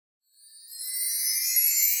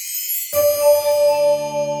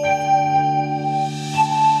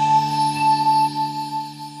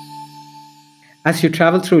As you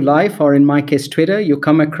travel through life, or in my case, Twitter, you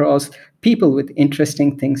come across people with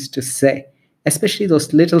interesting things to say, especially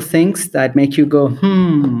those little things that make you go,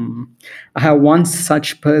 hmm. I have one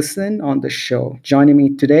such person on the show. Joining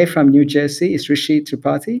me today from New Jersey is Rishi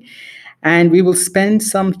Tripathi, and we will spend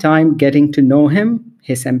some time getting to know him,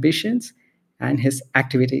 his ambitions, and his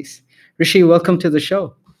activities. Rishi, welcome to the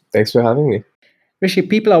show. Thanks for having me. Rishi,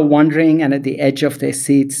 people are wondering and at the edge of their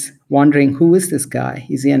seats, wondering who is this guy?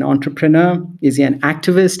 Is he an entrepreneur? Is he an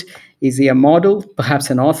activist? Is he a model?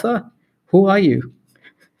 Perhaps an author? Who are you?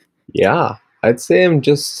 Yeah, I'd say I'm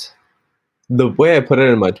just the way I put it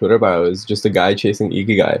in my Twitter bio is just a guy chasing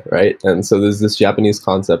ikigai, right? And so there's this Japanese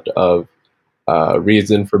concept of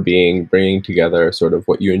reason for being, bringing together sort of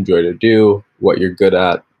what you enjoy to do, what you're good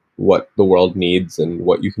at, what the world needs, and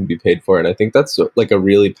what you can be paid for. And I think that's like a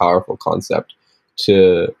really powerful concept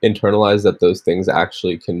to internalize that those things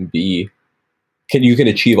actually you can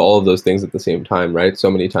achieve all of those things at the same time, right?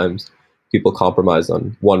 So many times people compromise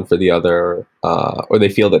on one for the other, or they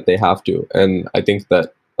feel that they have to. And I think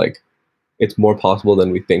that like it's more possible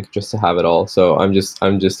than we think just to have it all. So I'm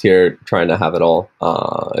just here trying to have it all,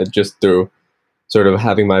 just through sort of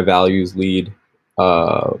having my values lead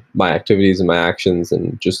my activities and my actions,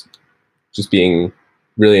 and just being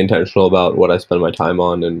really intentional about what I spend my time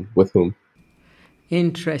on and with whom.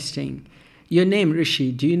 Interesting. Your name,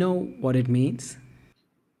 Rishi, do you know what it means?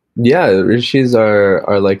 Yeah, rishis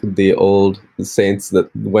are like the old saints that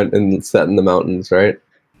went and sat in the mountains, right?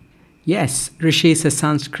 Yes, Rishi is a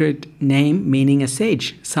Sanskrit name meaning a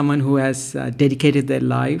sage, someone who has dedicated their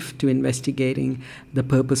life to investigating the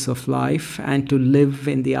purpose of life and to live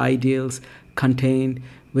in the ideals contained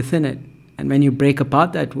within it. And when you break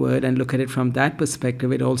apart that word and look at it from that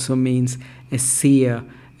perspective, it also means a seer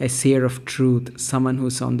of truth, someone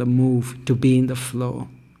who's on the move, to be in the flow.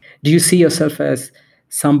 Do you see yourself as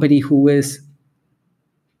somebody who is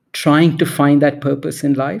trying to find that purpose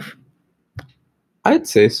in life? I'd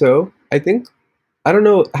say so. I don't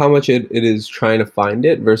know how much it is trying to find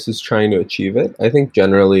it versus trying to achieve it. I think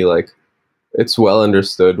generally like it's well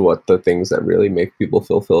understood what the things that really make people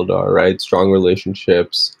fulfilled are, right? Strong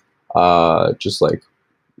relationships, just like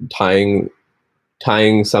tying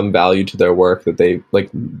tying some value to their work, that they like,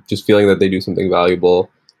 just feeling that they do something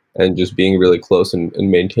valuable, and just being really close and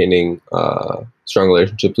maintaining strong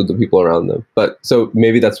relationships with the people around them. But so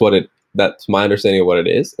maybe that's my understanding of what it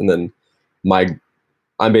is, and then my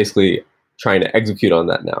I'm basically trying to execute on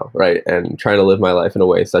that now, right? And trying to live my life in a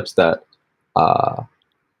way uh, such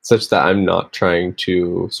that I'm not trying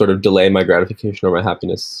to sort of delay my gratification or my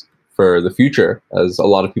happiness for the future, as a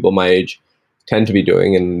lot of people my age tend to be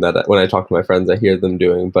doing, and that when I talk to my friends, I hear them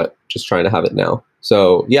doing, but just trying to have it now.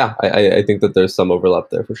 So yeah, I think that there's some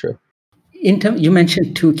overlap there for sure. You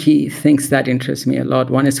mentioned two key things that interest me a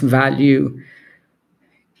lot. One is value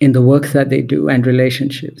in the work that they do and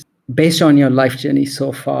relationships. Based on your life journey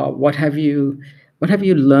so far, what have you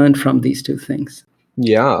learned from these two things?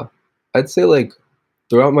 Yeah, I'd say like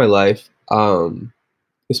throughout my life,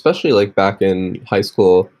 especially like back in high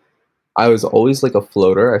school, I was always like a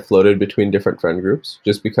floater. I floated between different friend groups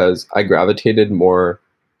just because I gravitated more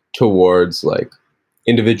towards like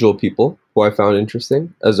individual people who I found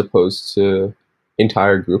interesting as opposed to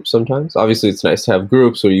entire groups sometimes. Obviously, it's nice to have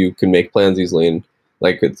groups where you can make plans easily, and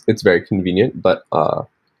like it's very convenient. But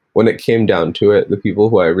when it came down to it, the people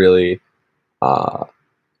who I really uh,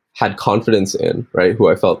 had confidence in, right, who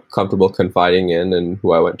I felt comfortable confiding in, and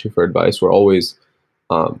who I went to for advice, were always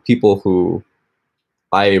people who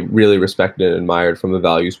I really respected and admired from a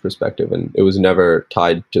values perspective, and it was never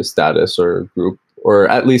tied to status or group, or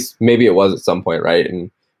at least maybe it was at some point, right?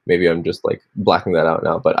 And maybe I'm just like blacking that out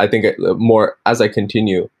now. But I think more as I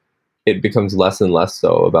continue, it becomes less and less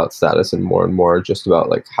so about status, and more just about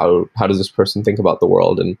like how does this person think about the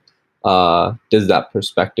world, and does that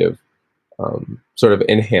perspective sort of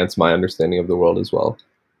enhance my understanding of the world as well.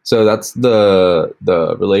 So that's the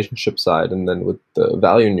relationship side, and then with the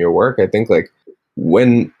value in your work, I think like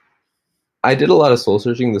when I did a lot of soul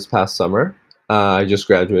searching this past summer. I just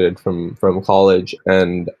graduated from college,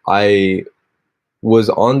 and I was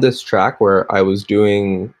on this track where I was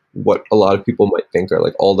doing what a lot of people might think are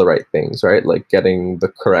like all the right things, right? Like getting the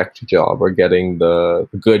correct job or getting the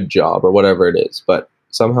good job or whatever it is. But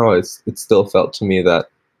somehow it still felt to me that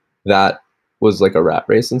that was like a rat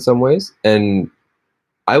race in some ways. And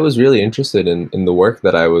I was really interested in the work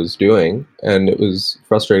that I was doing, and it was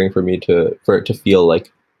frustrating for me for it to feel like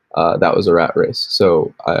that was a rat race.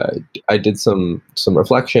 So I did some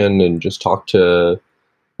reflection and just talked to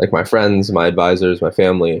like my friends, my advisors, my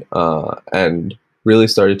family, and really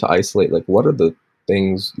started to isolate like what are the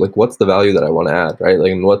things, like what's the value that I want to add, right?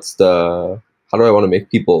 Like, and how do I want to make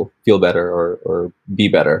people feel better or be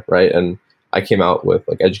better, right? And I came out with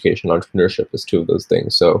like education, entrepreneurship as two of those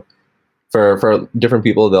things. So for different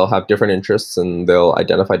people, they'll have different interests and they'll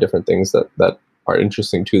identify different things that are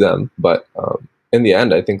interesting to them. But in the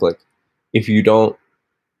end, I think like if you don't,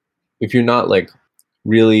 if you're not like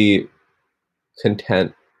really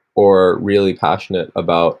content or really passionate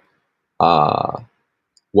about uh,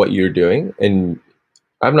 what you're doing, and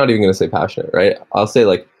I'm not even going to say passionate, right? I'll say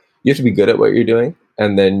like you have to be good at what you're doing,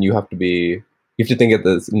 and then you have to think of it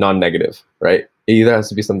as non-negative, right? It either has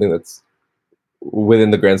to be something that's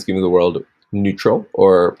within the grand scheme of the world neutral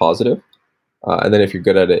or positive, and then if you're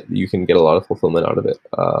good at it, you can get a lot of fulfillment out of it.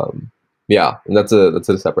 Yeah, and that's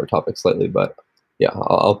a separate topic slightly, but yeah,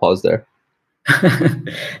 I'll pause there.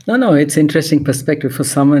 No, no, it's interesting perspective for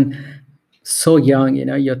someone so young.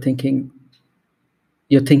 You're thinking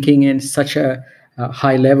in such a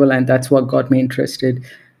high level, and that's what got me interested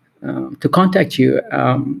to contact you.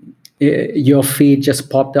 Your feed just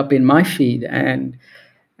popped up in my feed, and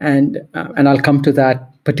I'll come to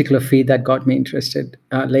that particular feed that got me interested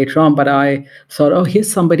later on. But I thought, oh,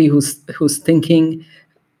 here's somebody who's thinking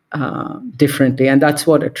differently, and that's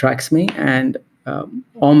what attracts me. And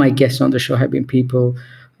all my guests on the show have been people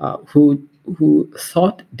who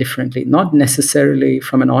thought differently, not necessarily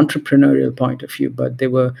from an entrepreneurial point of view, but they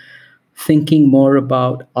were thinking more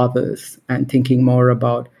about others and thinking more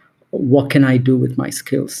about what can I do with my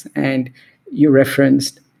skills. And you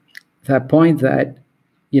referenced that point that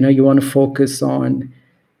you want to focus on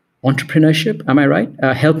entrepreneurship. Am I right?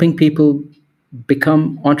 Helping people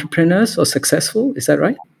become entrepreneurs or successful. Is that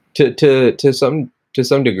right? To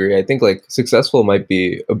some degree, I think like successful might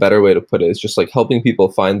be a better way to put it. It's just like helping people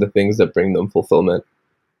find the things that bring them fulfillment,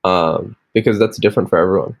 because that's different for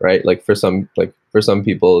everyone, right? For some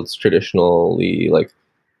people it's traditionally like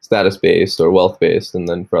status based or wealth based, and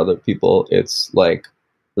then for other people it's like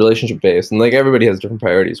relationship based, and like everybody has different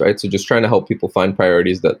priorities, right? So just trying to help people find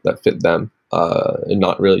priorities that fit them, and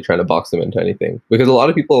not really trying to box them into anything, because a lot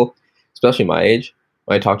of people, especially my age,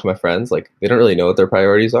 when I talk to my friends, like they don't really know what their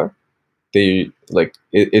priorities are.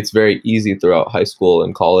 It's very easy throughout high school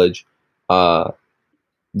and college.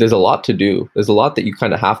 There's a lot to do. There's a lot that you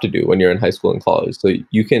kind of have to do when you're in high school and college. So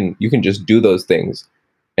you can just do those things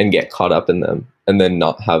and get caught up in them, and then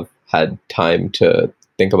not have had time to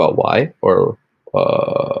think about why or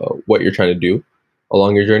what you're trying to do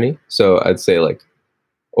along your journey. So I'd say like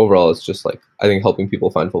overall, it's just like I think helping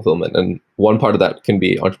people find fulfillment, and one part of that can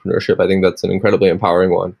be entrepreneurship. I think that's an incredibly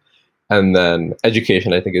empowering one, and then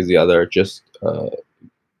education I think is the other. Just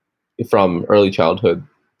from early childhood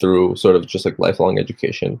through sort of just like lifelong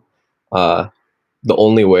education. Uh, the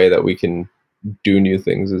only way that we can do new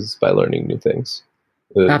things is by learning new things.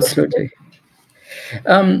 Absolutely.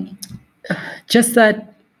 Um, just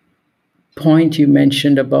that point you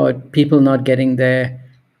mentioned about people not getting their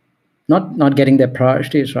not getting their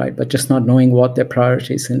priorities right, but just not knowing what their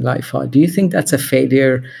priorities in life are. Do you think that's a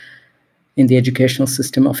failure in the educational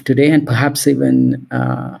system of today, and perhaps even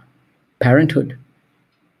parenthood?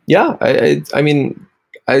 Yeah, I mean,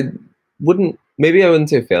 I maybe I wouldn't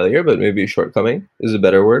say failure, but maybe shortcoming is a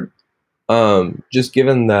better word. Just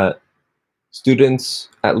given that students,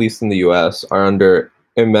 at least in the US, are under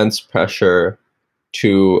immense pressure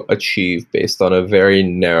to achieve based on a very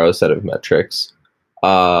narrow set of metrics,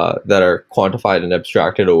 that are quantified and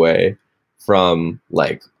abstracted away from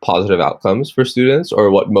like positive outcomes for students, or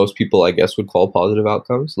what most people I guess would call positive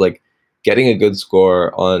outcomes. Like getting a good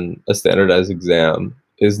score on a standardized exam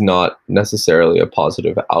is not necessarily a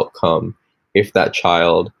positive outcome if that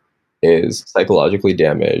child is psychologically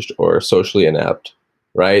damaged or socially inept,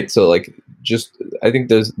 right? So like just I think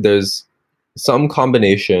there's some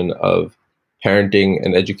combination of parenting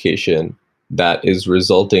and education that is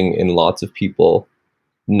resulting in lots of people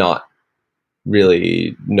not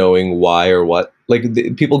really knowing why or what. Like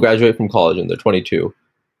people graduate from college and they're 22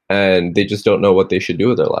 and they just don't know what they should do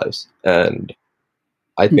with their lives. And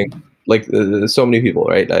I think like there's so many people,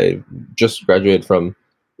 right? I just graduated from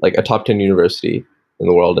like a top 10 university in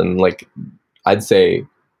the world, and like I'd say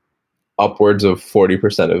upwards of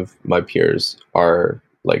 40% of my peers are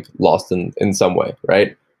like lost in some way,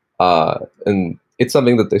 right? And it's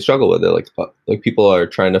something that they struggle with. They're like people are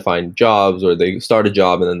trying to find jobs, or they start a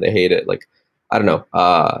job and then they hate it. Like I don't know.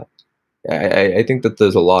 I think that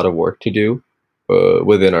there's a lot of work to do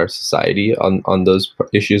within our society on those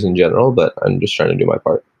issues in general. But I'm just trying to do my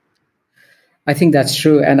part. I think that's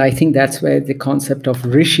true. And I think that's where the concept of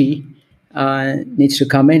Rishi needs to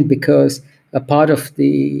come in, because a part of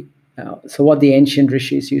so what the ancient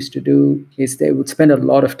rishis used to do is they would spend a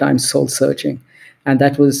lot of time soul searching. And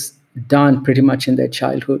that was done pretty much in their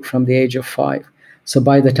childhood from the age of 5. So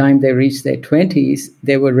by the time they reached their 20s,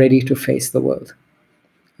 they were ready to face the world,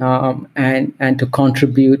 and to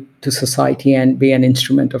contribute to society and be an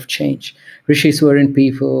instrument of change. Rishis weren't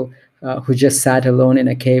people who just sat alone in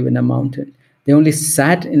a cave in a mountain. They only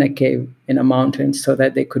sat in a cave in a mountain so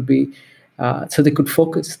that so they could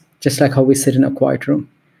focus, just like how we sit in a quiet room.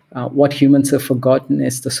 What humans have forgotten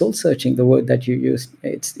is the soul searching, the word that you used.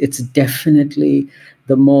 It's definitely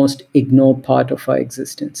the most ignored part of our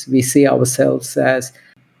existence. We see ourselves as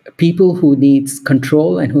people who needs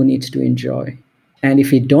control and who needs to enjoy. And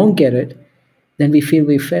if we don't get it, then we feel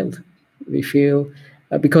we failed. We feel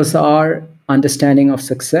because our understanding of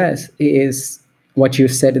success is what you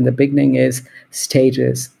said in the beginning is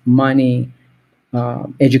status, money,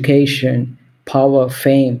 education, power,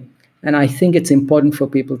 fame. And I think it's important for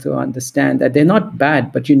people to understand that they're not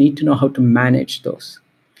bad, but you need to know how to manage those.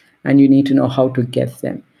 And you need to know how to get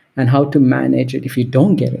them and how to manage it if you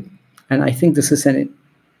don't get it. And I think this is an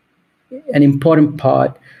important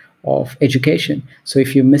part of education. So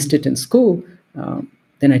if you missed it in school,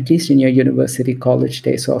 then at least in your university, college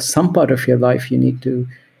days, or some part of your life, you need to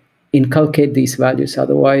inculcate these values.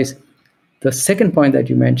 Otherwise, the second point that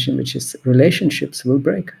you mentioned, which is relationships, will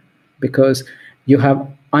break because you have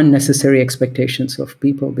unnecessary expectations of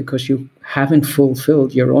people because you haven't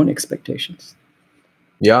fulfilled your own expectations.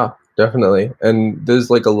 Yeah, definitely. And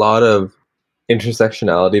there's like a lot of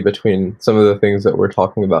intersectionality between some of the things that we're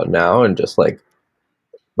talking about now and just like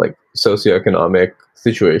socioeconomic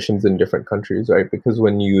situations in different countries, right? Because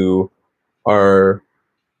when you are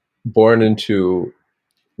born into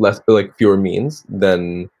less like fewer means,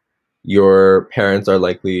 then your parents are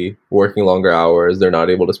likely working longer hours. They're not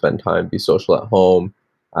able to spend time, be social at home,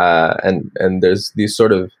 and there's these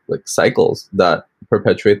sort of like cycles that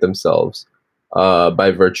perpetuate themselves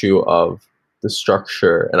by virtue of the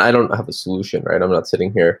structure. And I don't have a solution, right? I'm not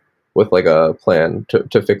sitting here with like a plan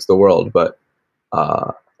to fix the world, but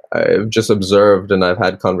uh, I've just observed and I've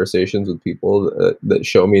had conversations with people that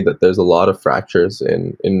show me that there's a lot of fractures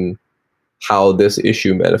in how this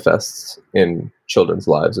issue manifests in children's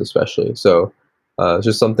lives, especially. So it's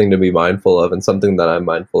just something to be mindful of, and something that I'm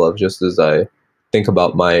mindful of just as I think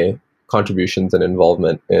about my contributions and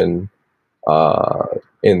involvement uh,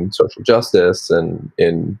 in social justice and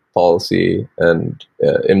in policy and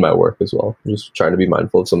in my work as well. Just trying to be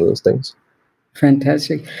mindful of some of those things.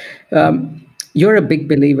 Fantastic. You're a big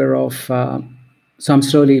believer of, so I'm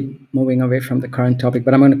slowly moving away from the current topic,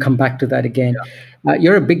 but I'm going to come back to that again.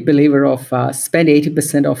 You're a big believer of spend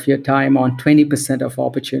 80% of your time on 20% of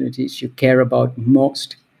opportunities you care about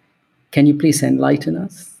most. Can you please enlighten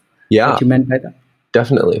us Yeah, what you meant by that?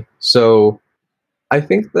 definitely. So I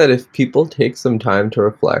think that if people take some time to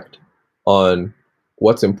reflect on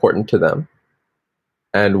what's important to them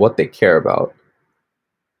and what they care about,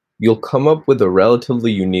 you'll come up with a relatively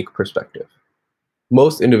unique perspective.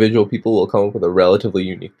 Most individual people will come up with a relatively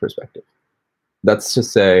unique perspective. That's to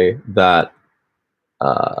say that,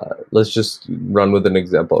 let's just run with an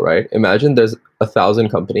example, right? Imagine there's 1,000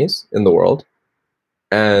 companies in the world,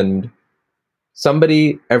 and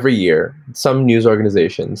somebody every year, some news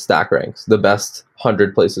organization stack ranks the best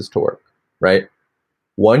 100 places to work, right?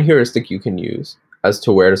 One heuristic you can use as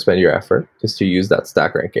to where to spend your effort is to use that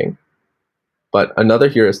stack ranking. But another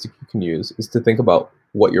heuristic you can use is to think about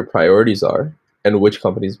what your priorities are and which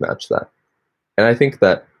companies match that. And I think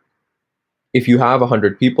that if you have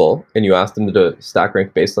 100 people and you ask them to stack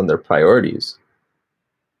rank based on their priorities,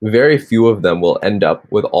 very few of them will end up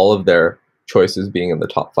with all of their choices being in the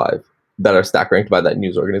top 5 that are stack ranked by that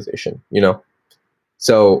news organization, you know?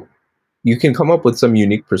 So you can come up with some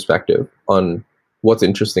unique perspective on what's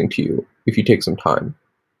interesting to you if you take some time.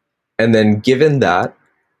 And then given that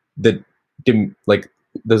the like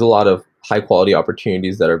there's a lot of high quality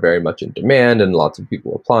opportunities that are very much in demand and lots of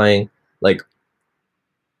people applying, like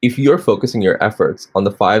if you're focusing your efforts on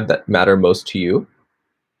the 5 that matter most to you,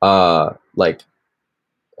 like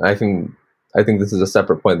I think I think this is a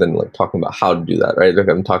separate point than like talking about how to do that, right? Like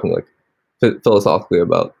I'm talking like philosophically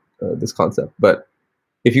about this concept. But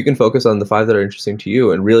if you can focus on the 5 that are interesting to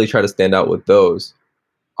you and really try to stand out with those,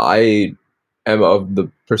 I am of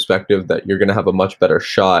the perspective that you're going to have a much better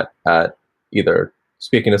shot at either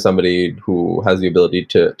speaking to somebody who has the ability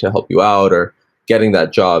to help you out or getting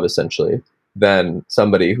that job essentially than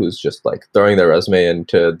somebody who's just like throwing their resume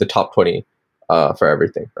into the top 20 for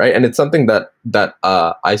everything, right? And it's something that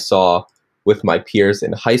I saw with my peers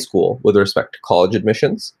in high school with respect to college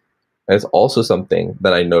admissions. And it's also something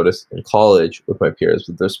that I noticed in college with my peers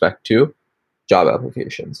with respect to job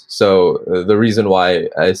applications. So the reason why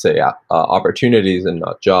I say opportunities and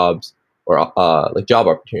not jobs or like job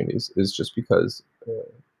opportunities is just because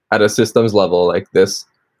at a systems level, like this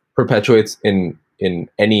perpetuates in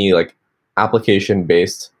any like application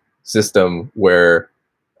based system where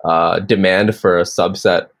demand for a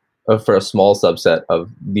subset for a small subset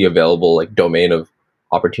of the available like domain of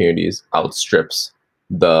opportunities outstrips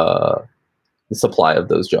the, the supply of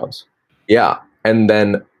those jobs. Yeah, and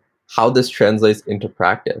then how this translates into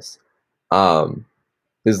practice um,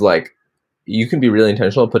 is like you can be really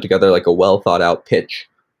intentional, put together like a well thought out pitch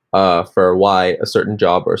for why a certain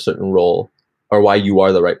job or a certain role or why you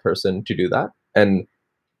are the right person to do that, and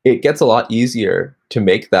it gets a lot easier to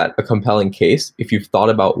make that a compelling case if you've thought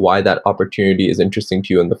about why that opportunity is interesting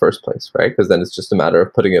to you in the first place, right? Because then it's just a matter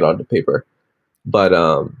of putting it onto paper. But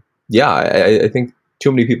yeah, I think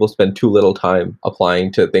too many people spend too little time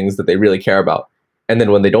applying to things that they really care about, and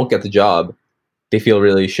then when they don't get the job, they feel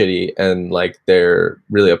really shitty and like they're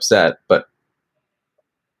really upset. But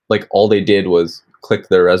like all they did was click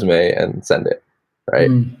their resume and send it, right?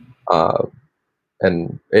 Mm. Uh,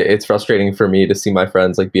 and it's frustrating for me to see my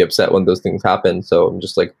friends like be upset when those things happen. So I'm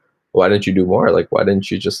just like, why didn't you do more? Like, why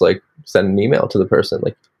didn't you just like send an email to the person?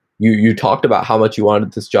 Like, you talked about how much you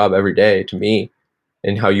wanted this job every day to me,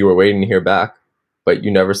 and how you were waiting to hear back, but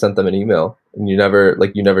you never sent them an email, and you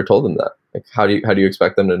never told them that. Like, how do you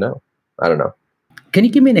expect them to know? I don't know. Can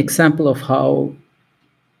you give me an example of how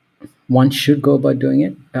one should go about doing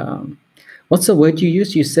it? What's the word you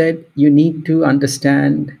used? You said you need to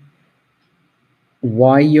understand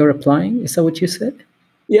why you're applying. Is that what you said?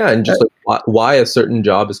 Yeah, and Uh, just like why a certain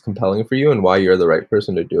job is compelling for you and why you're the right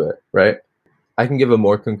person to do it, right? I can give a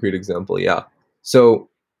more concrete example. Yeah. So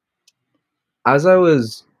as I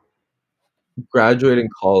was graduating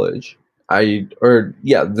college,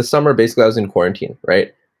 the summer basically I was in quarantine,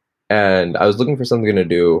 right? And I was looking for something to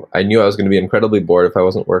do. I knew I was going to be incredibly bored if I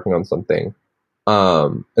wasn't working on something.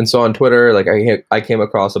 And so on Twitter, like I came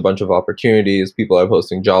across a bunch of opportunities. People are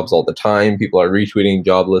posting jobs all the time. People are retweeting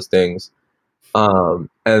job listings.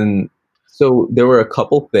 And so there were a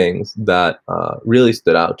couple things that really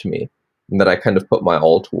stood out to me and that I kind of put my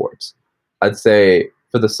all towards. I'd say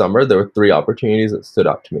for the summer, there were three opportunities that stood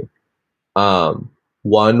out to me. Um,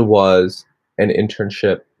 One was an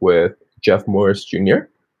internship with Jeff Morris Jr.,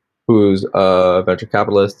 who's a venture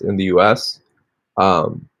capitalist in the US.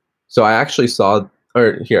 Um, so I actually saw,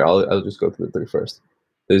 or here, I'll just go through the three first.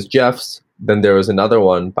 There's Jeff's, then there was another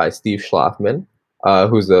one by Steve Schlafman,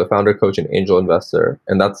 who's a founder, coach, and angel investor.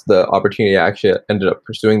 And that's the opportunity I actually ended up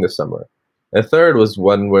pursuing this summer. And third was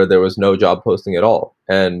one where there was no job posting at all.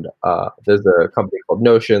 And there's a company called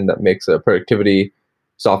Notion that makes a productivity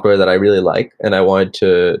software that I really like, and I wanted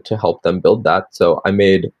to help them build that. So I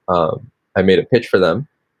made a pitch for them,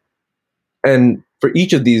 and for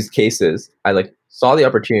each of these cases, I like saw the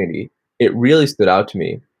opportunity. It really stood out to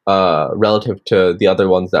me relative to the other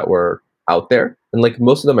ones that were out there, and like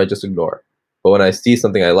most of them, I just ignore. But when I see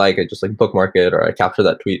something I like, I just like bookmark it or I capture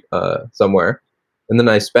that tweet somewhere, and then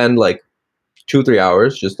I spend like 2 3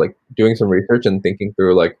 hours just like doing some research and thinking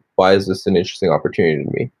through like why is this an interesting opportunity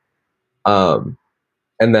to me. Um,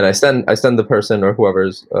 and then I send the person or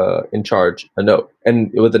whoever's in charge a note.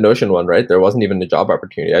 And with the Notion one, right, there wasn't even a job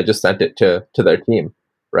opportunity. I just sent it to their team,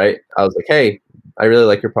 right? I was like, hey, I really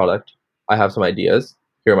like your product. I have some ideas.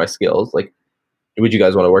 Here are my skills. Like, would you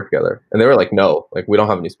guys want to work together? And they were like, no, like we don't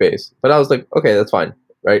have any space. But I was like, okay, that's fine,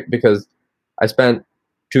 right? Because I spent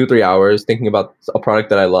 2 3 hours thinking about a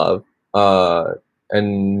product that I love.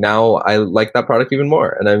 And now I like that product even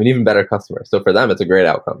more, and I'm an even better customer. So for them, it's a great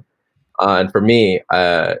outcome. And for me,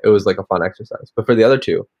 it was like a fun exercise. But for the other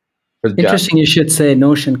two, for Jeff, Interesting. You should say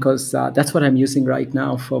Notion because that's what I'm using right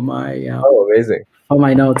now oh, amazing. for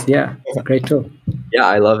my notes. Yeah, it's a great tool. Yeah,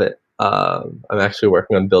 I love it. I'm actually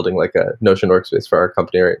working on building like a Notion workspace for our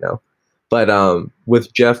company right now. But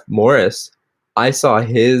with Jeff Morris, I saw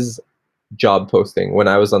his job posting when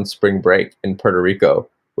I was on spring break in Puerto Rico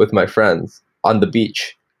with my friends on the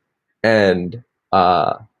beach. And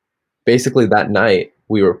uh, basically that night,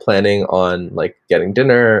 we were planning on like getting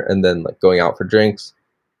dinner and then like going out for drinks.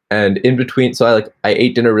 And in between, so I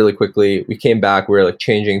ate dinner really quickly. We came back, we were like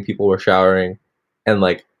changing, people were showering, and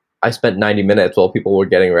like I spent 90 minutes while people were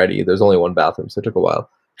getting ready. There's only one bathroom, so it took a while.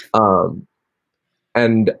 Um,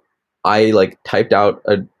 and I like typed out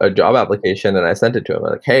a job application and I sent it to him.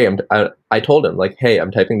 I'm like, hey, I told him like, hey,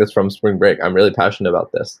 I'm typing this from spring break. I'm really passionate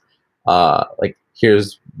about this. Like,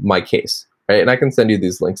 here's my case, right? And I can send you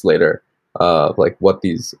these links later, like what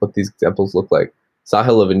these examples look like.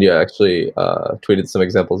 Sahil of India actually tweeted some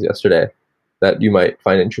examples yesterday that you might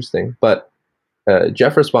find interesting. But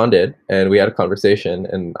Jeff responded, and we had a conversation,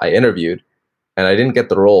 and I interviewed, and I didn't get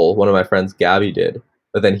the role. One of my friends, Gabby, did,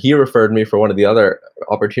 But then he referred me for one of the other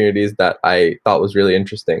opportunities that I thought was really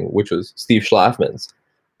interesting, which was Steve Schlafman's.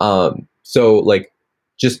 So like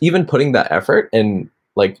just even putting that effort, and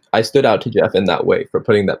like I stood out to Jeff in that way for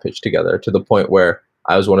putting that pitch together, to the point where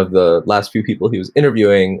I was one of the last few people he was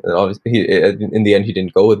interviewing. And obviously, in the end, he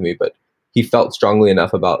didn't go with me, but he felt strongly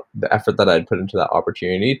enough about the effort that I'd put into that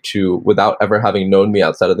opportunity to, without ever having known me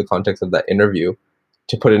outside of the context of that interview,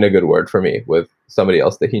 to put in a good word for me with somebody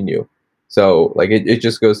else that he knew. So like it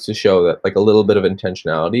just goes to show that like a little bit of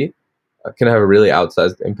intentionality can have a really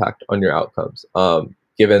outsized impact on your outcomes.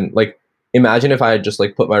 Given like, imagine if I had just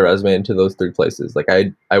like put my resume into those three places. Like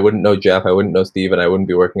I wouldn't know Jeff, I wouldn't know Steve, and I wouldn't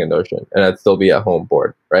be working at Notion, and I'd still be at home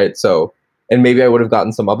bored, right? So, and maybe I would have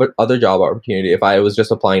gotten some other job opportunity if I was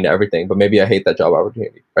just applying to everything. But maybe I hate that job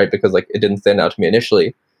opportunity, right? Because like it didn't stand out to me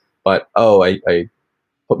initially, but oh, I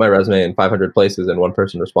put my resume in 500 places and one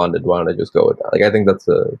person responded. Why don't I just go with that? Like I think that's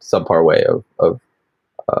a subpar way of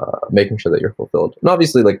making sure that you're fulfilled. And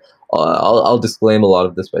obviously, like I'll disclaim a lot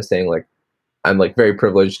of this by saying like I'm like very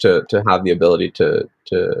privileged to have the ability to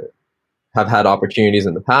have had opportunities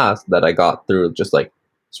in the past that I got through just like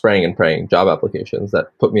spraying and praying job applications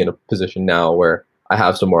that put me in a position now where I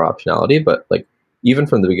have some more optionality. But like even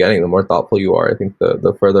from the beginning, the more thoughtful you are, I think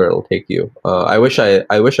the further it'll take you. I wish I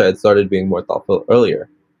had started being more thoughtful earlier,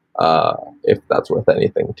 if that's worth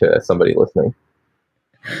anything to somebody listening.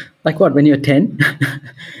 Like what, when you're 10?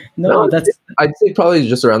 No, No, that's, I'd say probably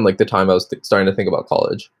just around like the time I was starting to think about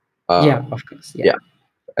college. Uh, yeah, of course. Yeah. yeah,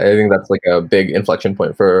 I think that's like a big inflection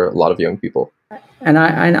point for a lot of young people. And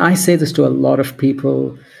I say this to a lot of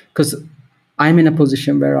people because I'm in a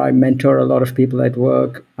position where I mentor a lot of people at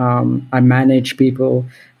work. I manage people.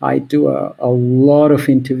 I do a lot of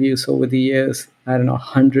interviews over the years. I don't know,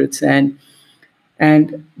 hundreds. And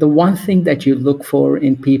the one thing that you look for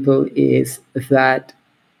in people is that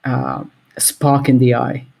uh, spark in the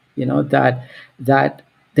eye. You know that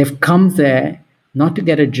they've come there not to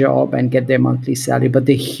get a job and get their monthly salary, but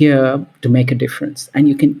they're here to make a difference. And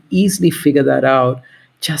you can easily figure that out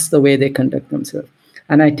just the way they conduct themselves.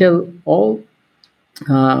 And I tell all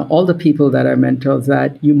the people that I mentor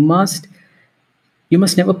that you must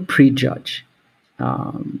never prejudge.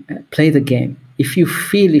 Play the game. If you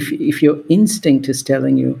feel, if your instinct is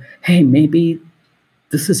telling you, hey, maybe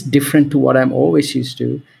this is different to what I'm always used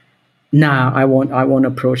to, nah, I won't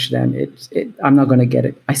approach them. I'm not going to get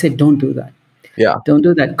it. I said, don't do that. Yeah, Don't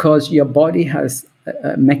do that, because your body has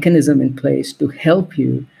a mechanism in place to help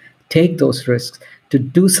you take those risks, to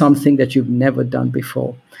do something that you've never done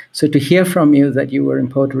before. So to hear from you that you were in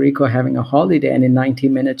Puerto Rico having a holiday and in 90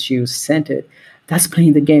 minutes you sent it, that's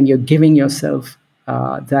playing the game. You're giving yourself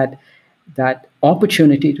that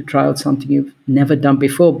opportunity to try out something you've never done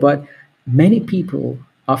before. But many people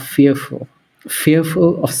are fearful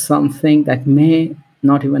of something that may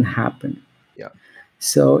not even happen. yeah.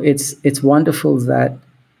 So it's wonderful that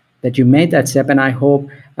you made that step, and I hope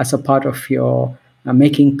as a part of your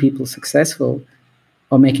making people successful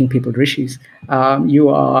or making people rishis, you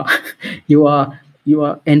are you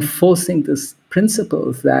are enforcing this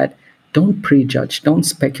principles that don't prejudge, don't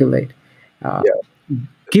speculate. Uh, Yeah.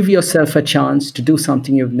 Give yourself a chance to do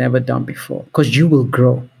something you've never done before, because you will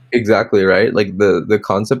grow. Exactly right. Like the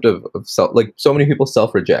concept of self, like so many people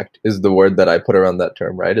self reject is the word that I put around that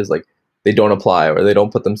term, right? Is like they don't apply, or they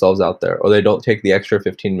don't put themselves out there, or they don't take the extra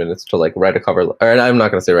 15 minutes to like write a and I'm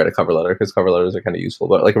not going to say write a cover letter because cover letters are kind of useful,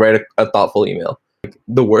 but like write a thoughtful email. Like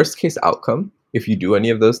the worst case outcome, if you do any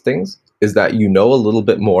of those things, is that you know a little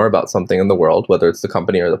bit more about something in the world, whether it's the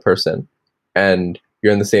company or the person, and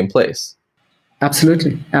you're in the same place.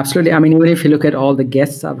 Absolutely, absolutely. I mean, even if you look at all the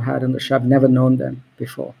guests I've had on the show, I've never known them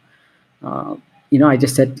before. Uh, I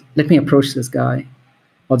just said, let me approach this guy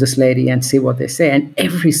or this lady and see what they say. And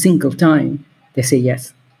every single time they say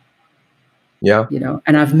yes. Yeah.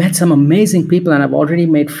 And I've met some amazing people, and I've already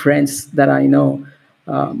made friends that I know,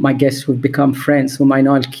 my guests who've become friends whom I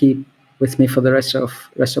know I'll keep with me for the rest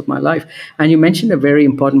of my life. And you mentioned a very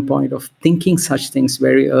important point of thinking such things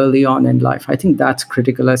very early on in life. I think that's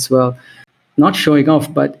critical as well. Not showing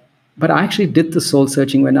off, but I actually did the soul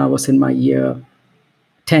searching when I was in my year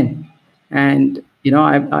 10. And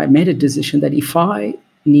I made a decision that if I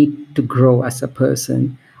need to grow as a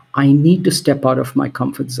person, I need to step out of my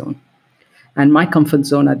comfort zone. And my comfort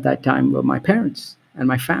zone at that time were my parents and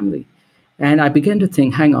my family. And I began to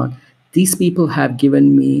think, hang on, these people have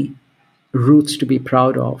given me roots to be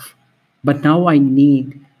proud of, but now I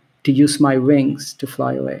need to use my wings to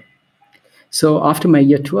fly away. So after my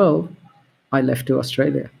year 12, I left to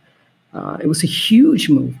Australia. It was a huge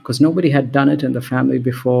move because nobody had done it in the family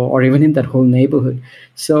before, or even in that whole neighborhood.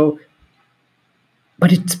 So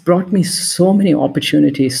but it's brought me so many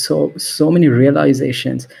opportunities, so many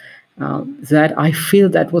realizations, that I feel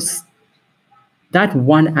that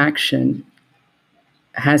one action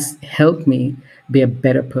has helped me be a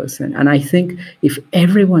better person. And I think if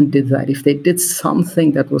everyone did that, if they did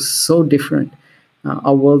something that was so different,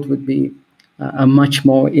 our world would be a much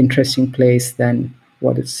more interesting place than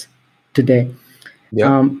what it's today.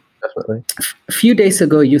 Yeah, definitely. A few days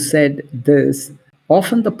ago, you said this: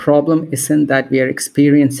 often the problem isn't that we are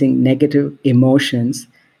experiencing negative emotions,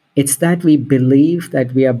 it's that we believe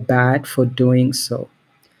that we are bad for doing so.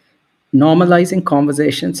 Normalizing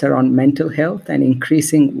conversations around mental health and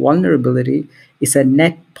increasing vulnerability is a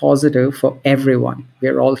net positive for everyone.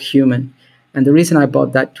 We're all human. And the reason I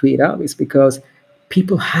brought that tweet up is because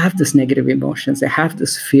people have this negative emotions, they have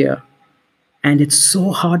this fear, and it's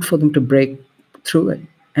so hard for them to break through it.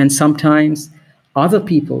 And sometimes other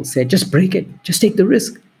people say, just break it, just take the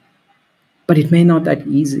risk. But it may not that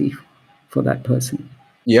easy for that person.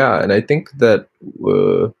 Yeah, and I think that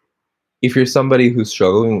uh, if you're somebody who's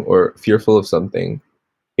struggling or fearful of something,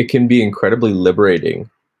 it can be incredibly liberating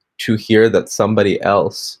to hear that somebody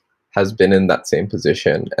else has been in that same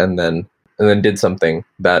position and then did something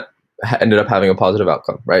that ended up having a positive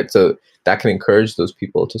outcome, right? So that can encourage those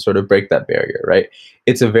people to sort of break that barrier, right?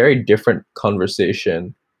 It's a very different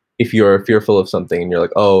conversation if you're fearful of something and you're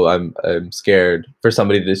like, "Oh, I'm scared," for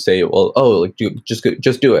somebody to say, "Well, oh, like just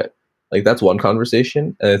do it." Like that's one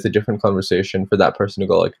conversation, and it's a different conversation for that person to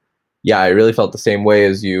go like, yeah, I really felt the same way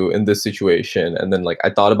as you in this situation. And then like I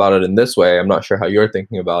thought about it in this way. I'm not sure how you're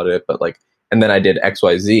thinking about it, but like, and then I did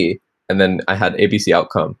XYZ, and then I had ABC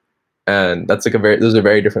outcome. And that's like those are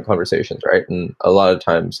very different conversations, right? And a lot of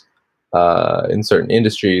times in certain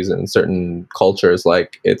industries and in certain cultures,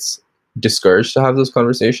 like it's discouraged to have those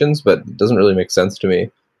conversations, but it doesn't really make sense to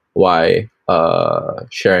me why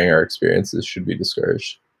sharing our experiences should be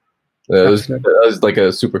discouraged. Absolutely. That was like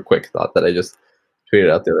a super quick thought that I just tweeted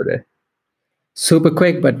out the other day. Super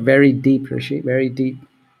quick, but very deep, Rishi, very deep.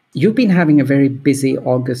 You've been having a very busy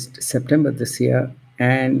August, September this year,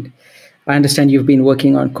 and I understand you've been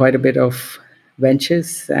working on quite a bit of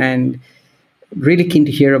ventures, and really keen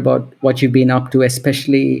to hear about what you've been up to,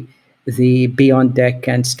 especially the Beyond Deck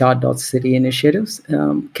and Start.City initiatives.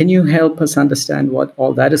 Can you help us understand what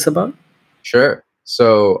all that is about? Sure.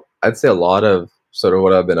 So I'd say a lot of sort of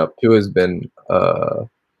what I've been up to has been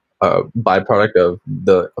a byproduct of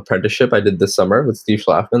the apprenticeship I did this summer with Steve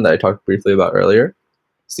Schlafman that I talked briefly about earlier.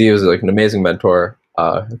 Steve is like an amazing mentor.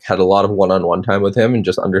 Had a lot of one-on-one time with him and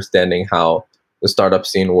just understanding how the startup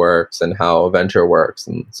scene works and how venture works.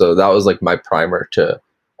 And so that was like my primer to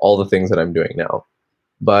all the things that I'm doing now.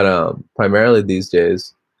 But primarily these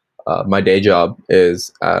days, my day job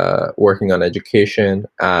is working on education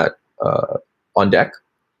at On Deck,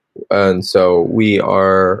 and so we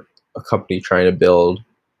are a company trying to build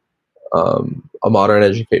a modern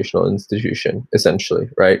educational institution, essentially,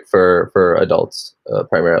 right, for adults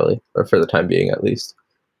primarily, or for the time being at least.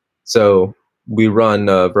 So we run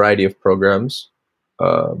a variety of programs.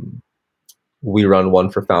 Um, we run one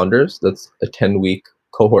for founders. That's a 10-week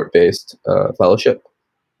cohort-based fellowship.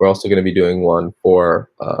 We're also going to be doing one for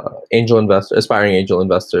aspiring angel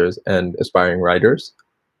investors, and aspiring writers.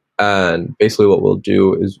 And basically, what we'll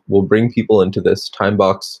do is we'll bring people into this time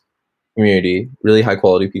box community, really high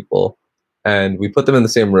quality people, and we put them in the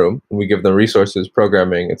same room and we give them resources,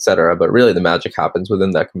 programming, etc. But really, the magic happens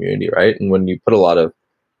within that community, right? And when you put a lot of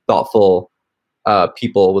thoughtful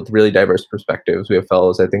people with really diverse perspectives, we have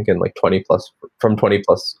fellows, I think, in like 20 plus from 20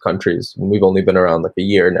 plus countries, and we've only been around like a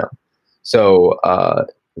year now. So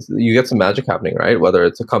you get some magic happening, right? Whether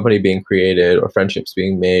it's a company being created or friendships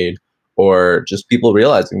being made or just people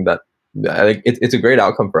realizing that I think it's a great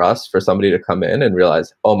outcome for us for somebody to come in and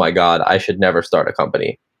realize, oh my God, I should never start a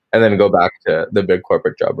company and then go back to the big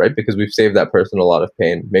corporate job, right? Because we've saved that person a lot of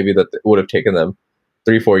pain. Maybe that it would have taken them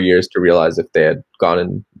 3-4 years to realize if they had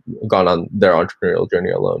gone on their entrepreneurial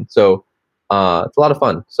journey alone. So it's a lot of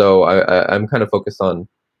fun. So I'm kind of focused on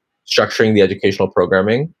structuring the educational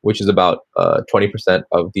programming, which is about 20%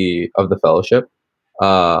 of the fellowship,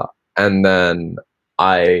 uh, and then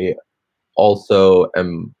I also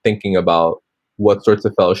am thinking about what sorts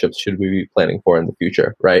of fellowships should we be planning for in the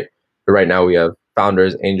future, right? So right now we have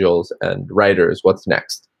founders, angels, and writers. What's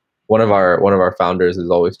next? One of our founders is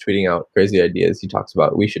always tweeting out crazy ideas. He talks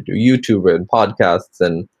about we should do YouTube and podcasts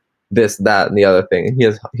and this, that, and the other thing.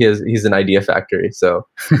 He's an idea factory. So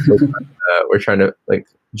we're trying to like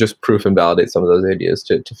just proof and validate some of those ideas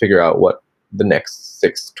to figure out what the next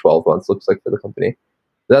 6-12 months looks like for the company.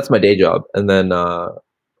 That's my day job. And then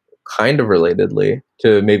kind of relatedly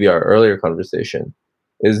to maybe our earlier conversation,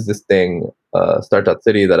 is this thing,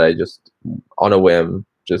 Start.City, that I just on a whim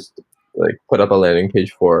just like put up a landing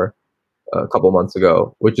page for a couple months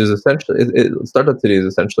ago, which is essentially Start.City is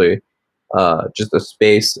essentially just a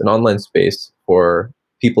space, an online space for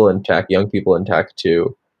people in tech, young people in tech,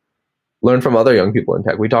 to learn from other young people in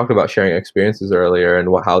tech. We talked about sharing experiences earlier and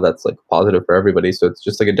how that's like positive for everybody. So it's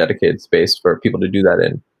just like a dedicated space for people to do that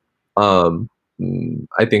in. Um,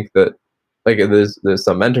 I think that like there's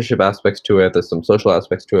some mentorship aspects to it, there's some social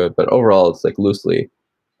aspects to it, but overall it's like loosely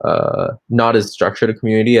not as structured a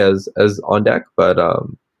community as On Deck, but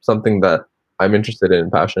something that I'm interested in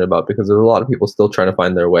and passionate about, because there's a lot of people still trying to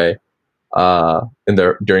find their way in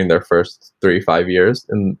their during their first 3 5 years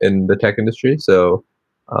in the tech industry. So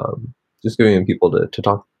um, just giving people to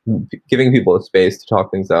talk, giving people a space to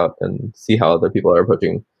talk things out and see how other people are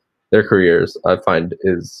approaching their careers, I find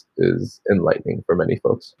is enlightening for many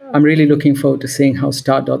folks. I'm really looking forward to seeing how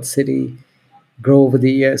Start.City grow over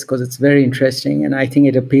the years because it's very interesting and I think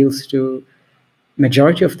it appeals to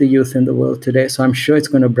majority of the youth in the world today. So I'm sure it's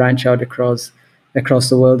going to branch out across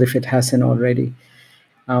the world if it hasn't already.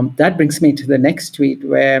 That brings me to the next tweet,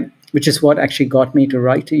 which is what actually got me to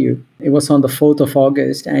write to you. It was on the 4th of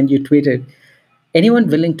August, and you tweeted, "Anyone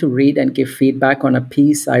willing to read and give feedback on a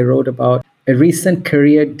piece I wrote about a recent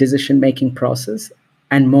career decision making process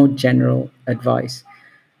and more general advice?"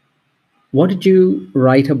 What did you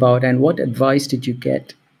write about, and what advice did you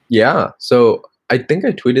get? Yeah, so I think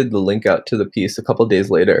I tweeted the link out to the piece a couple days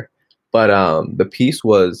later, but the piece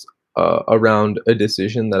was around a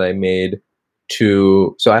decision that I made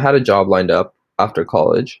to. So I had a job lined up after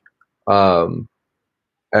college, um,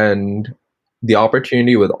 and the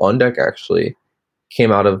opportunity with On Deck actually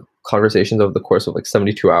came out of conversations over the course of like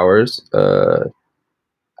 72 hours,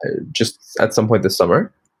 just at some point this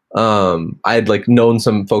summer. I had like known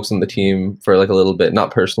some folks on the team for like a little bit,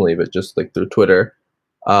 not personally, but just like through Twitter.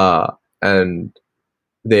 And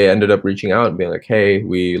they ended up reaching out and being like, "Hey,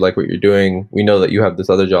 we like what you're doing. We know that you have this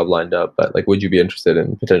other job lined up, but like, would you be interested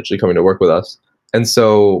in potentially coming to work with us?" And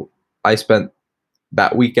so I spent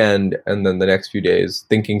that weekend and then the next few days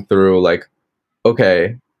thinking through like,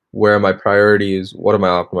 okay, where are my priorities? What am I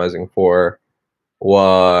optimizing for?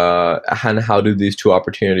 And how do these two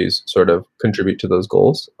opportunities sort of contribute to those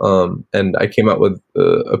goals? And I came up with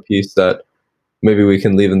a piece that maybe we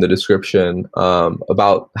can leave in the description,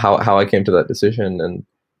 about how I came to that decision and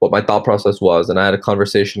what my thought process was. And I had a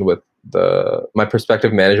conversation with my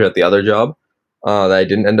prospective manager at the other job that I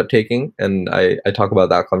didn't end up taking, and I talk about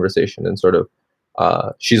that conversation and sort of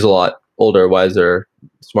she's a lot older, wiser,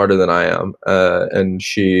 smarter than I am, and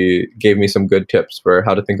she gave me some good tips for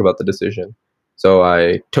how to think about the decision. So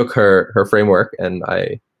I took her framework and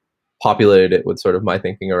I populated it with sort of my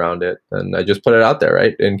thinking around it, and I just put it out there,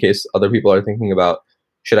 right, in case other people are thinking about,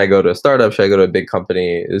 should I go to a startup, should I go to a big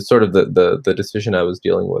company, is sort of the decision I was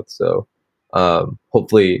dealing with. So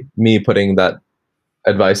hopefully me putting that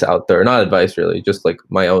advice out there, not advice really, just like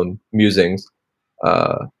my own musings,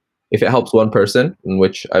 uh, if it helps one person, in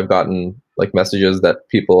which I've gotten like messages that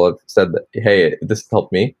people have said that, hey, this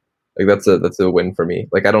helped me, like that's a win for me.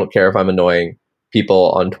 Like I don't care if I'm annoying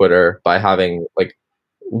people on Twitter by having like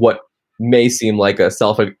what may seem like a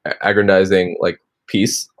self-aggrandizing like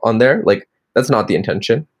piece on there. Like that's not the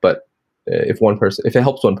intention, but if it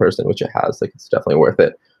helps one person, which it has, like it's definitely worth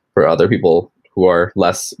it for other people who are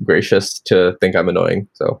less gracious to think I'm annoying.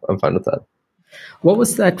 So I'm fine with that. What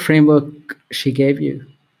was that framework she gave you?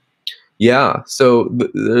 Yeah. So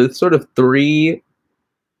there's sort of three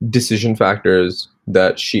decision factors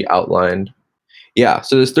that she outlined. Yeah.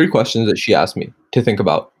 So there's three questions that she asked me to think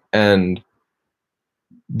about. And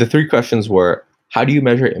the three questions were, how do you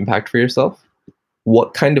measure impact for yourself?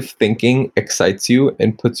 What kind of thinking excites you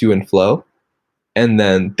and puts you in flow? And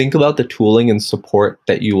then think about the tooling and support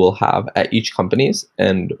that you will have at each company's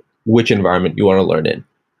and which environment you want to learn in.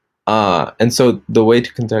 And so the way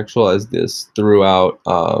to contextualize this throughout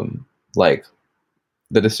like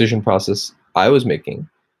the decision process I was making.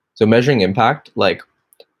 So measuring impact, like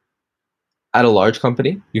at a large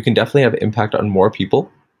company, you can definitely have impact on more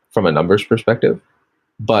people from a numbers perspective,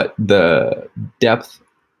 but the depth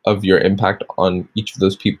of your impact on each of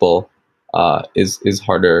those people is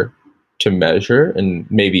harder to measure and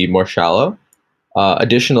maybe more shallow.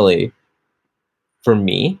 Additionally, for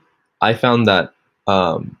me, I found that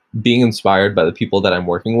being inspired by the people that I'm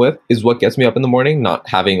working with is what gets me up in the morning, not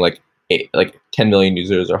having like 10 million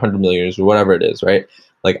users or 100 million users or whatever it is, right?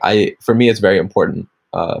 Like for me, it's very important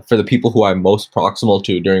for the people who I'm most proximal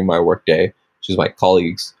to during my workday, which is my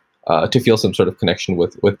colleagues, to feel some sort of connection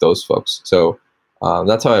with those folks. So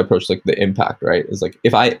that's how I approach like the impact, right? Is like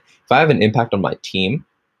if I have an impact on my team,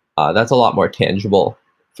 that's a lot more tangible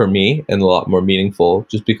for me and a lot more meaningful,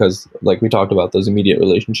 just because, like we talked about, those immediate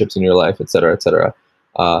relationships in your life, et cetera, et cetera.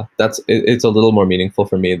 It's a little more meaningful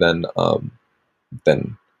for me than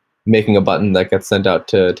making a button that gets sent out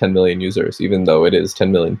to 10 million users, even though it is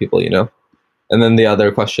 10 million people, you know? And then the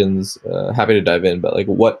other questions, happy to dive in, but like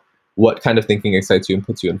what kind of thinking excites you and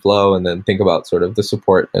puts you in flow, and then think about sort of the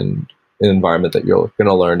support and environment that you're going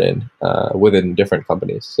to learn in within different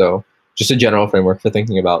companies. So just a general framework for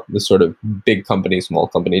thinking about this sort of big company, small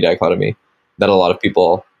company dichotomy that a lot of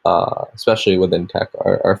people, especially within tech,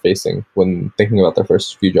 are facing when thinking about their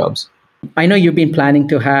first few jobs. I know you've been planning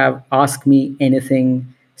to have Ask Me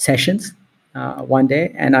Anything sessions one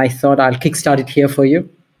day, and I thought I'll kickstart it here for you.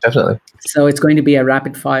 Definitely. So it's going to be a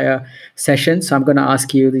rapid fire session. So I'm going to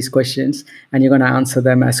ask you these questions, and you're going to answer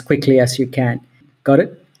them as quickly as you can. Got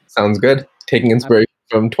it? Sounds good. Taking inspiration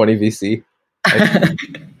from 20 VC.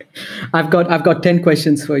 I've got 10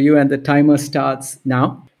 questions for you, and the timer starts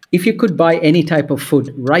now. If you could buy any type of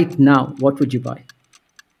food right now, what would you buy?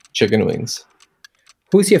 Chicken wings.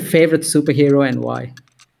 Who's your favorite superhero and why?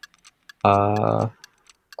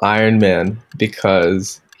 Iron Man,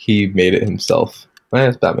 because he made it himself. I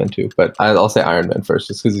guess Batman too, but I'll say Iron Man first,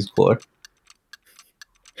 just because he's cooler.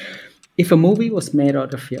 If a movie was made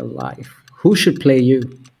out of your life, who should play you?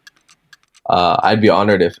 I'd be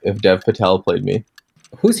honored if Dev Patel played me.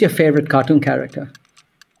 Who's your favorite cartoon character?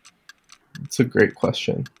 It's a great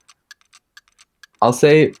question. I'll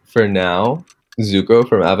say for now, Zuko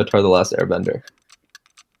from Avatar: The Last Airbender.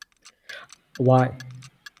 Why?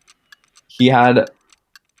 He had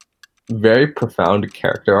very profound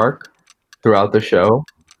character arc throughout the show,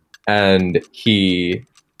 and he's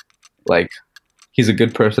a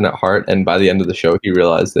good person at heart, and by the end of the show he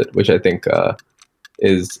realized it, which I think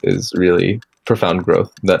is really profound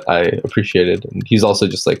growth that I appreciated. And he's also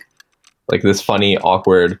just like this funny,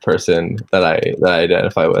 awkward person that I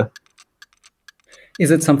identify with. Is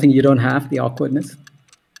it something you don't have, the awkwardness?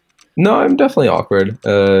 No, I'm definitely awkward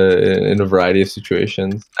in a variety of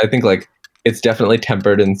situations. I think like it's definitely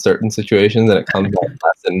tempered in certain situations, and it comes out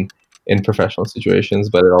less in professional situations,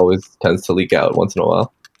 but it always tends to leak out once in a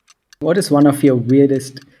while. What is one of your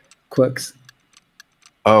weirdest quirks?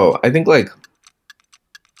 Oh, I think like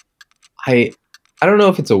I don't know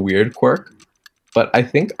if it's a weird quirk, but I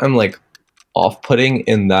think I'm like off-putting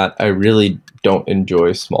in that I really don't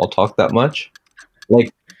enjoy small talk that much.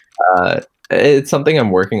 Like it's something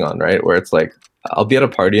I'm working on, right? Where it's like I'll be at a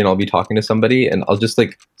party and I'll be talking to somebody and I'll just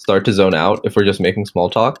like start to zone out if we're just making small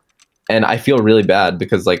talk. And I feel really bad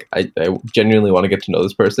because like I genuinely want to get to know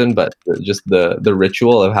this person, but just the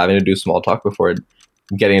ritual of having to do small talk before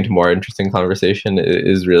getting into more interesting conversation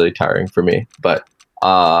is really tiring for me. But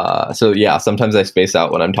so yeah, sometimes I space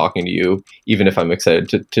out when I'm talking to you, even if I'm excited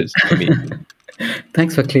to meet.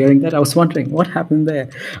 Thanks for clearing that. I was wondering what happened there.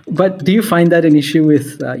 But do you find that an issue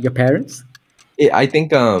with your parents? I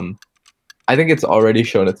think it's already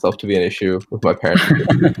shown itself to be an issue with my parents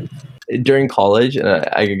during college, and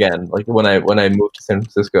I again, like when I moved to San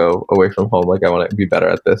Francisco away from home, like I want to be better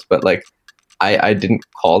at this, but like I didn't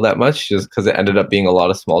call that much just because it ended up being a lot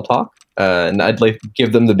of small talk, and I'd like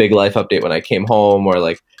give them the big life update when I came home or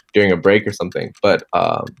like during a break or something. But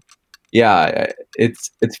yeah,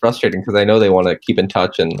 it's frustrating because I know they want to keep in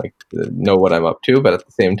touch and like know what I'm up to, but at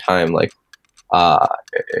the same time, like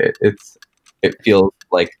it feels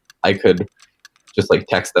like I could just like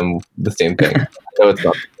text them the same thing. I know it's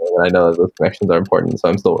not, and I know those connections are important, so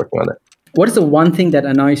I'm still working on it. What is the one thing that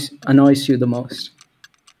annoys you the most?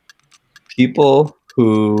 People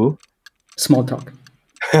who Small talk.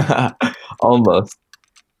 almost.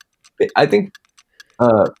 I think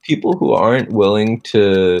people who aren't willing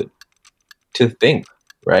to think,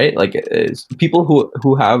 right? Like it's people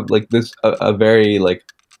who have like this a very like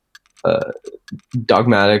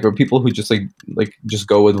dogmatic, or people who just like just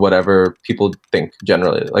go with whatever people think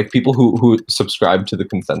generally, like people who subscribe to the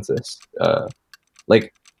consensus.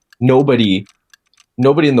 Like nobody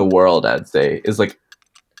in the world, I'd say, is like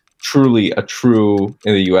truly a true,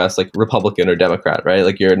 in the US, like Republican or Democrat, right?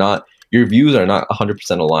 Like your views are not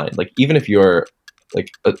 100% aligned. Like even if you're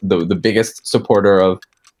like the biggest supporter of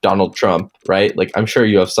Donald Trump, right? Like I'm sure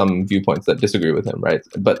you have some viewpoints that disagree with him, right?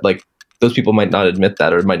 But like those people might not admit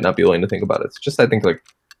that or might not be willing to think about it. It's just, I think, like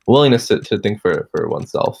willingness to think for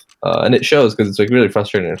oneself. And it shows because it's like really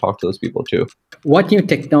frustrating to talk to those people too. What new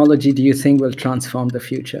technology do you think will transform the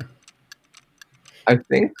future? I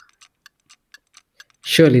think,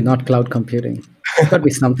 Surely not cloud computing. It's got to be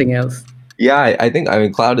something else. yeah, I think, I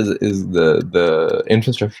mean, cloud is the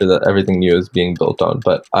infrastructure that everything new is being built on.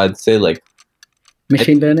 But I'd say like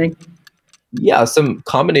Machine learning? yeah, some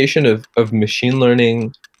combination of machine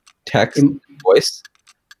learning, text, voice,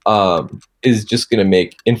 is just going to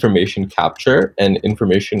make information capture and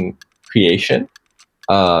information creation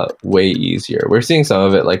way easier. We're seeing some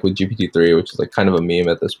of it like with GPT-3, which is like kind of a meme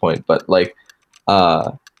at this point, but like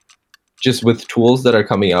uh, just with tools that are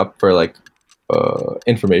coming up for like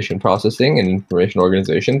information processing and information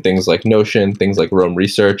organization, things like Notion, things like Roam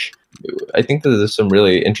Research. I think that there's some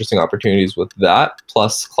really interesting opportunities with that,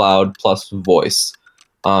 plus cloud, plus voice,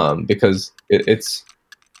 because it's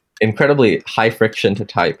incredibly high friction to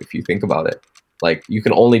type if you think about it. Like you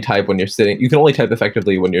can only type when you're sitting. You can only type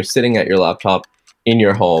effectively when you're sitting at your laptop in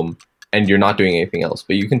your home and you're not doing anything else.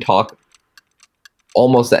 But you can talk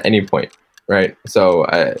almost at any point, right? So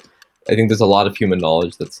I think there's a lot of human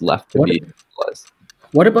knowledge that's left to What be utilized.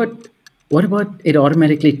 what about what about it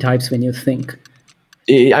automatically types when you think?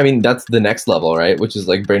 I mean, that's the next level, right? Which is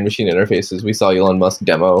like brain machine interfaces. We saw Elon Musk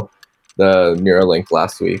demo the Neuralink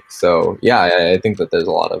last week. So yeah, I think that there's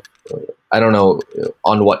a lot of I don't know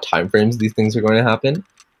on what timeframes these things are going to happen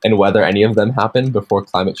and whether any of them happen before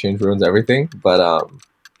climate change ruins everything. But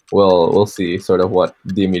we'll see sort of what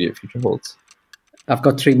the immediate future holds. I've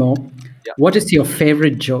got three more. Yeah. What is your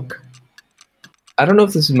favorite joke? I don't know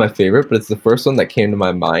if this is my favorite, but it's the first one that came to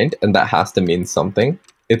my mind, and that has to mean something.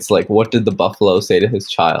 It's like, what did the buffalo say to his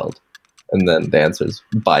child? And then the answer is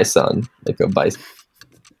bison, like a bison.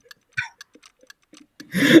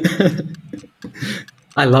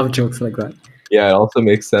 I love jokes like that. Yeah, it also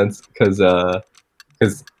makes sense because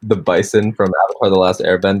the bison from Avatar: The Last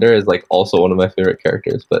Airbender is like also one of my favorite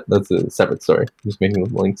characters, but that's a separate story. I'm just making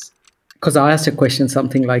the links. Because I asked a question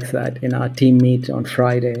something like that in our team meet on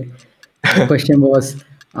Friday. The question was,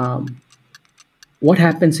 what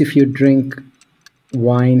happens if you drink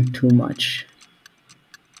wine too much?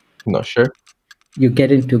 I'm not sure. You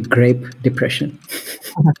get into grape depression.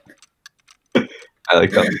 I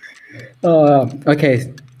like that.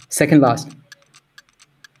 Okay, second last.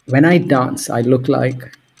 When I dance, I look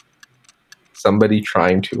like. Somebody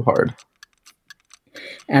trying too hard.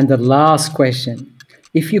 And the last question,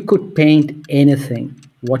 if you could paint anything,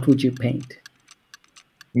 what would you paint?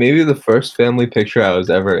 Maybe the first family picture I was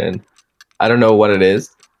ever in. I don't know what it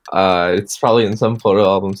is. It's probably in some photo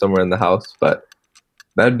album somewhere in the house, but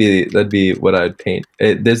that'd be what I'd paint.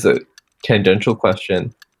 There's a tangential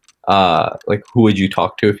question, like who would you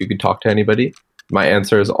talk to if you could talk to anybody? My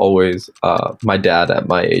answer is always my dad at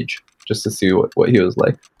my age, just to see what he was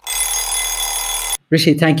like.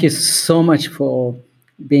 Rishi, thank you so much for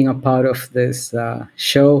being a part of this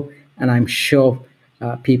show. And I'm sure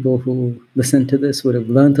people who listen to this would have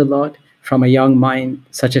learned a lot from a young mind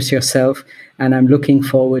such as yourself. And I'm looking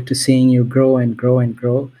forward to seeing you grow and grow and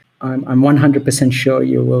grow. I'm 100% sure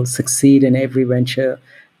you will succeed in every venture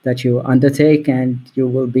that you undertake, and you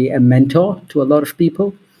will be a mentor to a lot of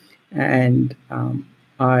people. And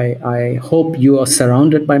I hope you are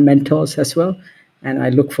surrounded by mentors as well. And I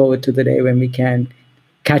look forward to the day when we can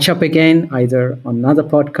catch up again, either on another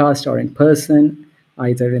podcast or in person,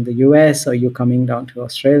 either in the US or you coming down to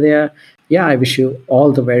Australia. Yeah, I wish you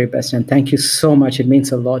all the very best. And thank you so much. It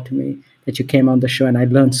means a lot to me that you came on the show, and I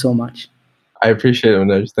learned so much. I appreciate it,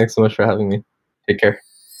 Manoj. Thanks so much for having me. Take care.